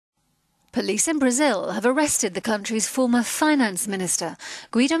Police in Brazil have arrested the country's former finance minister.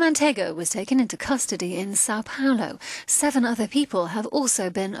 Guido Mantega was taken into custody in Sao Paulo. 7 other people have also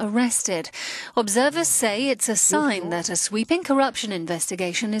been arrested. Observers say it's a sign that a sweeping corruption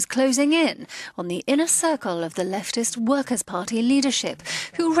investigation is closing in on the inner circle of the leftist Workers' Party leadership,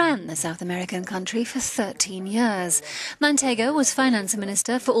 who ran the South American country for 13 years. Mantega was finance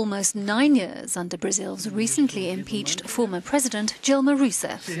minister for almost 9 years under Brazil's recently impeached former president Dilma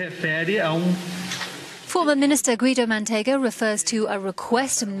Rousseff. Former Minister Guido Mantega refers to a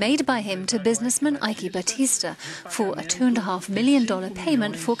request made by him to businessman Eike Batista for a $2.5 million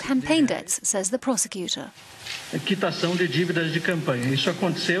payment for campaign debts, says the prosecutor.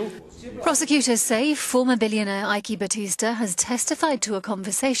 Prosecutors say former billionaire Eike Batista has testified to a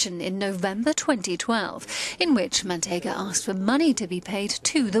conversation in November 2012 in which Mantega asked for money to be paid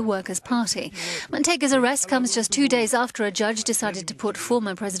to the Workers' Party. Mantega's arrest comes just 2 days after a judge decided to put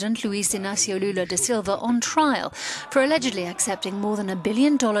former President Luiz Inácio Lula da Silva on trial for allegedly accepting more than $1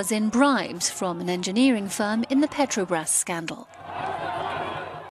 billion in bribes from an engineering firm in the Petrobras scandal.